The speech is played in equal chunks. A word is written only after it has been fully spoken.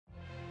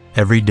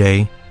Every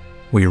day,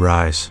 we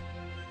rise,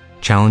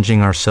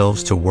 challenging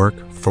ourselves to work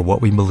for what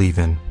we believe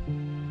in.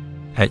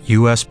 At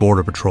U.S.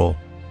 Border Patrol,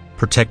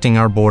 protecting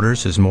our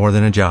borders is more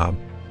than a job.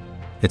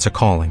 It's a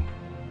calling.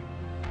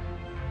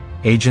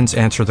 Agents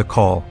answer the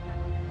call,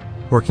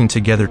 working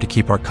together to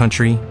keep our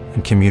country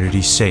and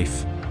communities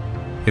safe.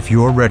 If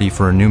you are ready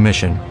for a new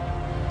mission,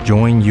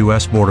 join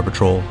U.S. Border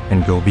Patrol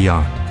and go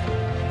beyond.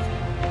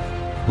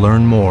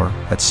 Learn more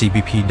at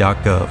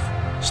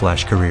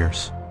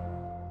cbp.gov/careers.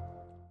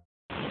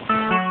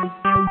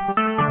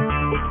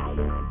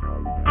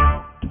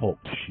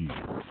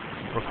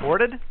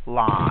 Recorded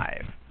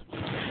live.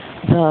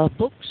 The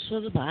books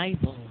of the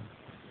Bible.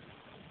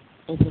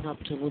 Open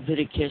up to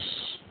Leviticus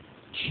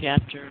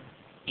chapter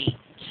 8.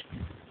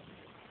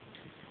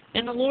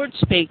 And the Lord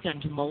spake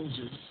unto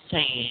Moses,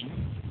 saying,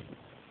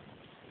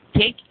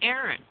 Take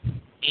Aaron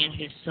and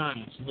his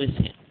sons with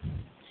him,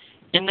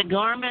 and the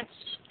garments,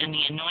 and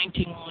the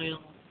anointing oil,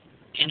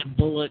 and a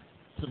bullock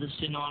for the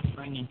sin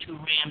offering, and 2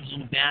 rams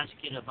in a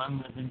basket of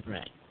unleavened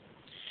bread.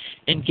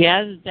 And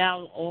gather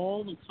thou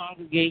all the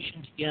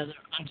congregation together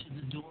unto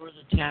the door of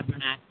the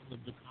tabernacle of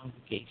the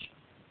congregation.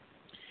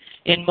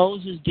 And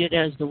Moses did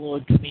as the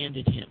Lord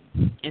commanded him,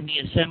 and the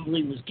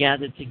assembly was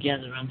gathered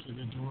together unto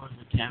the door of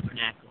the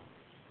tabernacle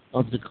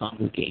of the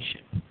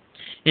congregation.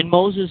 And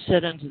Moses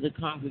said unto the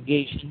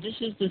congregation,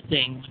 This is the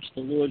thing which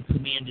the Lord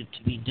commanded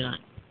to be done.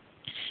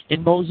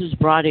 And Moses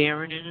brought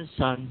Aaron and his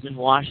sons, and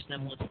washed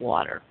them with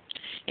water.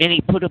 And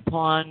he put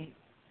upon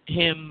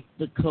him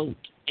the coat,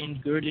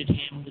 and girded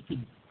him with the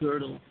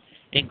girdle,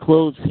 and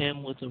clothed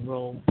him with a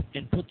robe,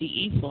 and put the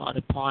ephod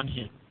upon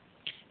him.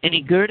 And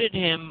he girded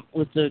him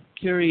with the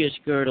curious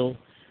girdle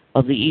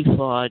of the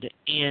ephod,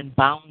 and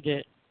bound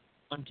it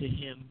unto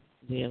him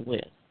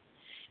therewith.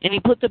 And he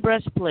put the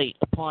breastplate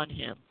upon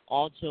him.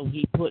 Also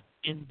he put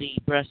in the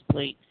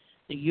breastplate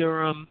the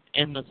Urim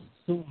and the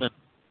Thummim,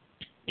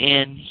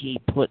 and he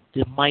put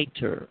the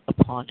mitre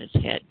upon his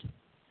head.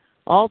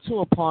 Also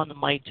upon the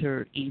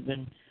mitre,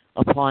 even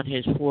upon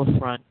his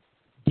forefront,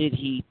 did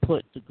he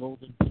put the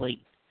golden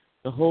plate,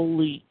 the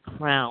holy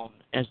crown,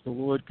 as the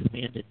Lord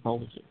commanded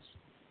Moses.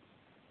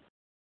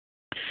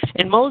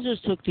 And Moses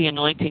took the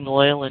anointing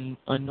oil and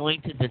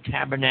anointed the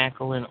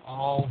tabernacle and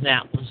all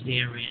that was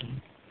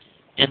therein,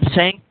 and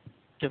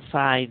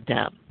sanctified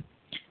them.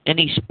 And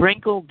he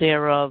sprinkled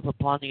thereof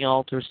upon the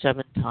altar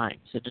 7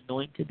 times, and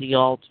anointed the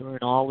altar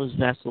and all his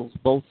vessels,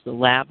 both the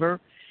laver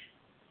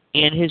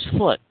and his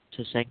foot,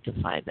 to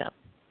sanctify them.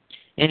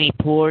 And he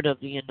poured of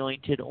the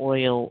anointed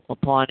oil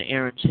upon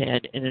Aaron's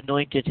head, and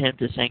anointed him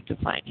to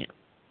sanctify him.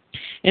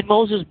 And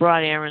Moses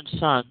brought Aaron's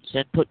sons,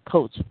 and put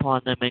coats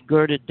upon them, and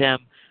girded them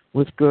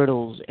with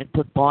girdles, and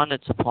put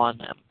bonnets upon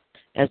them,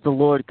 as the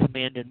Lord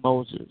commanded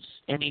Moses.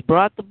 And he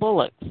brought the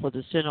bullock for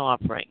the sin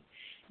offering.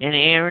 And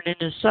Aaron and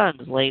his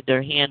sons laid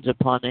their hands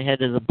upon the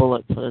head of the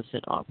bullock for the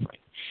sin offering.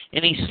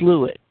 And he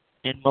slew it.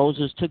 And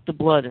Moses took the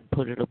blood, and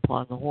put it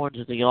upon the horns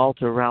of the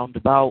altar round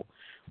about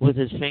with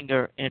his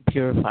finger, and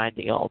purified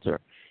the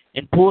altar,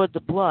 and poured the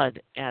blood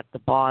at the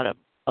bottom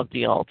of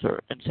the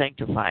altar, and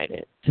sanctified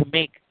it, to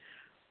make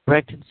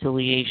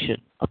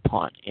reconciliation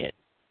upon it.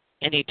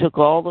 And he took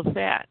all the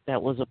fat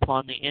that was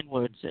upon the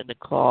inwards, and the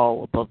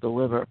caul above the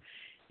liver,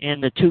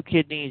 and the 2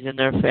 kidneys and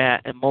their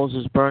fat, and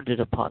Moses burned it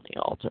upon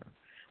the altar.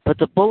 But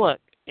the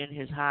bullock and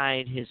his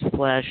hide, his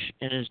flesh,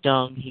 and his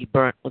dung he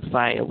burnt with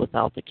fire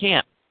without the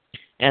camp,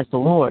 as the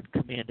Lord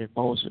commanded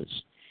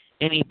Moses.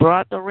 And he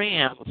brought the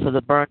ram for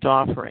the burnt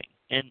offering,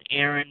 and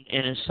Aaron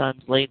and his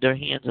sons laid their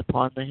hands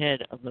upon the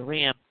head of the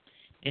ram,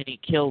 and he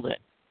killed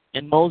it.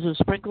 And Moses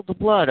sprinkled the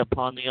blood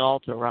upon the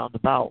altar round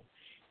about.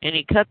 And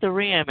he cut the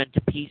ram into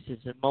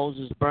pieces, and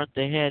Moses burnt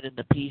the head and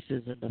the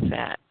pieces and the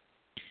fat.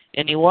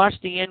 And he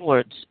washed the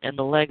inwards and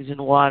the legs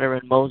in water,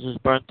 and Moses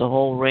burnt the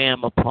whole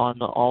ram upon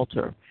the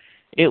altar.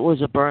 It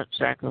was a burnt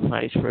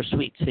sacrifice for a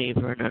sweet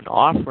savor, and an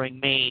offering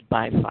made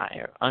by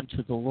fire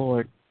unto the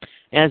Lord,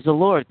 as the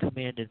Lord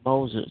commanded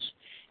Moses.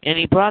 And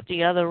he brought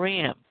the other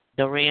ram,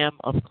 the ram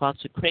of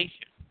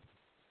consecration.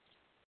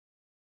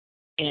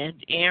 And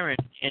Aaron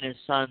and his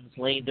sons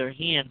laid their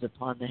hands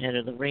upon the head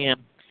of the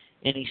ram,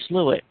 and he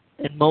slew it.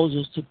 And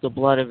Moses took the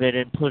blood of it,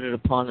 and put it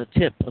upon the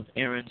tip of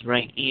Aaron's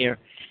right ear,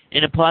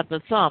 and upon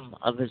the thumb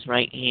of his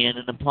right hand,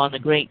 and upon the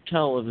great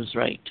toe of his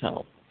right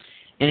toe.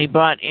 And he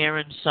brought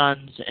Aaron's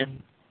sons,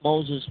 and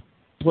Moses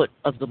put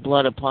of the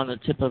blood upon the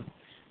tip of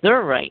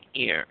their right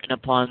ear, and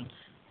upon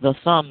the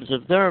thumbs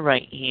of their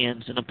right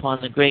hands, and upon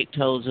the great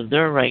toes of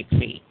their right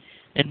feet.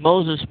 And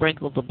Moses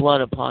sprinkled the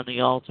blood upon the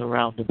altar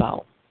round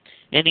about.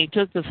 And he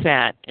took the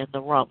fat, and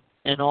the rump,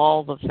 and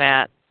all the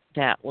fat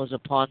that was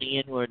upon the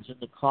inwards, and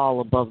the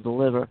caul above the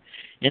liver,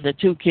 and the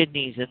 2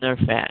 kidneys and their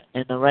fat,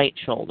 and the right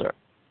shoulder.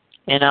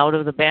 And out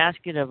of the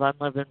basket of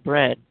unleavened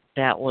bread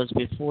that was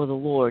before the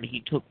Lord,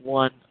 he took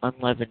 1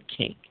 unleavened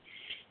cake,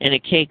 and a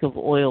cake of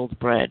oiled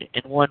bread,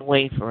 and 1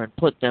 wafer, and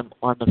put them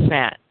on the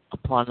fat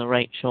upon the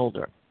right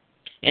shoulder.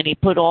 And he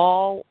put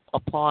all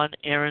upon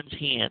Aaron's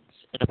hands,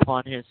 and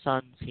upon his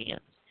sons'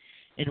 hands,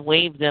 and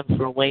waved them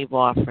for a wave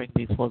offering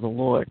before the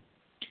Lord.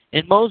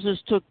 And Moses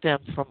took them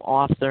from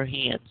off their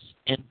hands,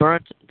 and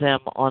burnt them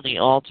on the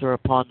altar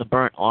upon the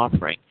burnt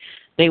offering.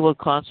 They were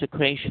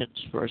consecrations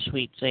for a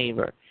sweet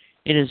savor.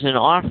 It is an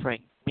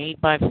offering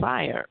made by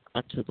fire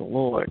unto the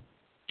Lord.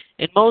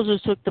 And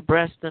Moses took the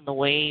breast and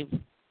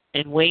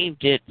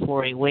waved it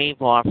for a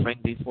wave offering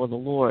before the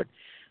Lord.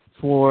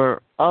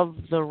 For of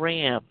the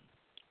ram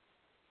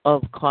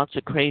of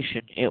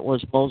consecration it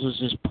was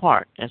Moses'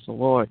 part, as the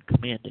Lord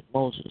commanded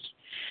Moses.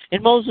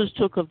 And Moses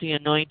took of the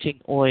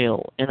anointing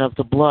oil and of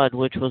the blood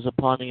which was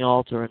upon the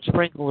altar, and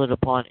sprinkled it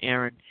upon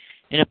Aaron,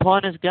 and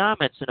upon his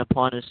garments, and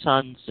upon his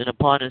sons'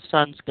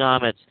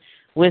 garments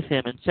with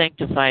him, and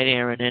sanctified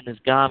Aaron and his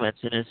garments,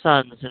 and his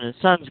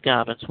sons'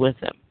 garments with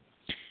him.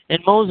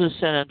 And Moses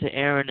said unto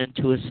Aaron and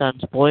to his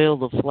sons, Boil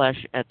the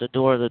flesh at the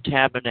door of the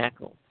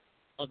tabernacle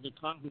of the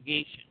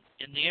congregation,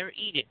 and there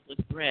eat it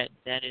with bread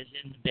that is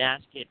in the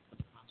basket of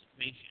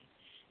consecration,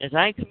 as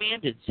I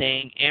commanded,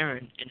 saying,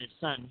 Aaron and his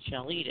sons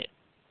shall eat it.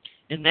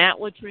 And that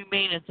which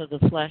remaineth of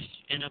the flesh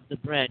and of the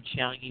bread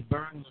shall ye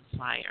burn with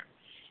fire.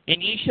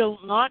 And ye shall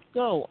not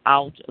go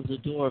out of the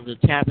door of the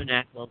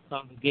tabernacle of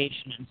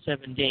congregation in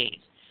 7 days,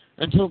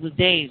 until the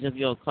days of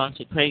your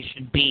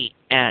consecration be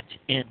at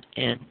an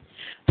end.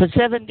 For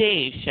 7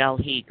 days shall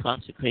he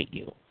consecrate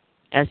you,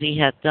 as he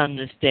hath done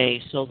this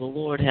day, so the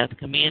Lord hath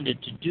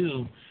commanded to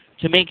do,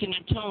 to make an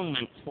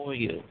atonement for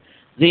you.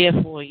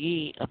 Therefore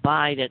ye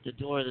abide at the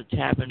door of the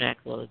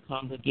tabernacle of the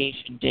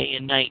congregation day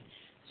and night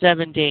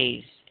 7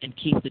 days, and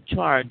keep the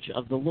charge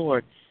of the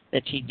Lord,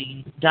 that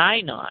ye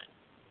die not,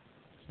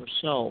 for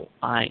so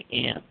I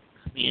am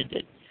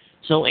commanded.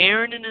 So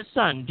Aaron and his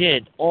son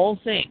did all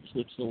things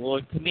which the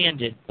Lord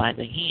commanded by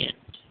the hand